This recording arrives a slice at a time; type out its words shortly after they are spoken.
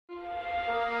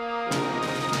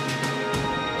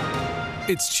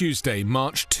It's Tuesday,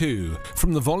 March 2.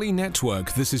 From the Volley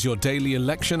Network, this is your daily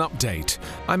election update.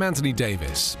 I'm Anthony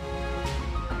Davis.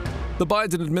 The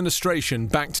Biden administration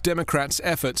backed Democrats'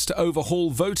 efforts to overhaul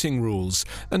voting rules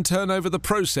and turn over the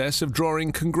process of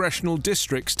drawing congressional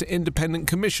districts to independent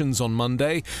commissions on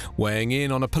Monday, weighing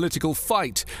in on a political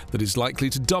fight that is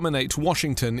likely to dominate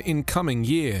Washington in coming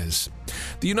years.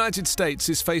 The United States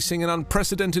is facing an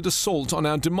unprecedented assault on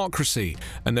our democracy,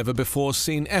 a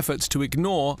never-before-seen effort to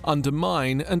ignore,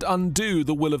 undermine, and undo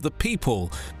the will of the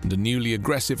people, and a newly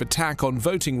aggressive attack on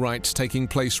voting rights taking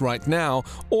place right now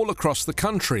all across the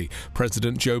country,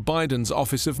 President Joe Biden's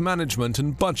Office of Management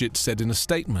and Budget said in a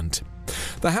statement.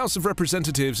 The House of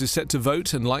Representatives is set to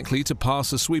vote and likely to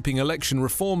pass a sweeping election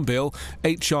reform bill,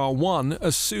 H.R. 1,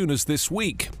 as soon as this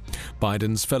week.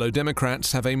 Biden's fellow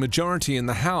Democrats have a majority in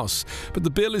the House, but the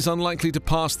bill is unlikely to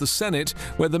pass the Senate,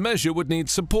 where the measure would need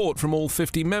support from all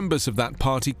 50 members of that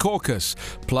party caucus,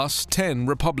 plus 10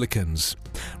 Republicans.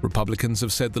 Republicans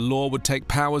have said the law would take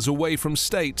powers away from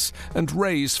states and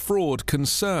raise fraud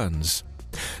concerns.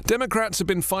 Democrats have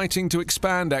been fighting to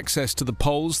expand access to the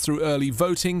polls through early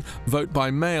voting, vote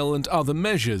by mail, and other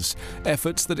measures,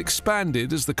 efforts that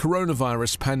expanded as the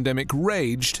coronavirus pandemic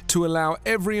raged to allow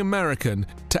every American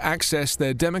to access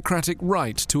their democratic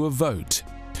right to a vote.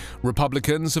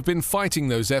 Republicans have been fighting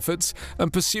those efforts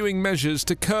and pursuing measures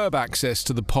to curb access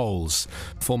to the polls.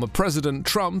 Former President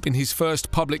Trump, in his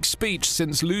first public speech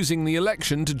since losing the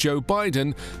election to Joe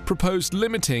Biden, proposed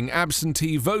limiting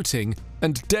absentee voting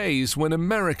and days when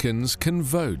Americans can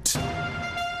vote.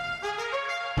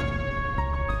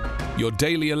 Your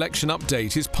daily election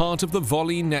update is part of the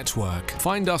Volley Network.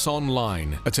 Find us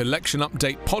online at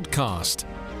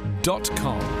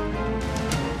electionupdatepodcast.com.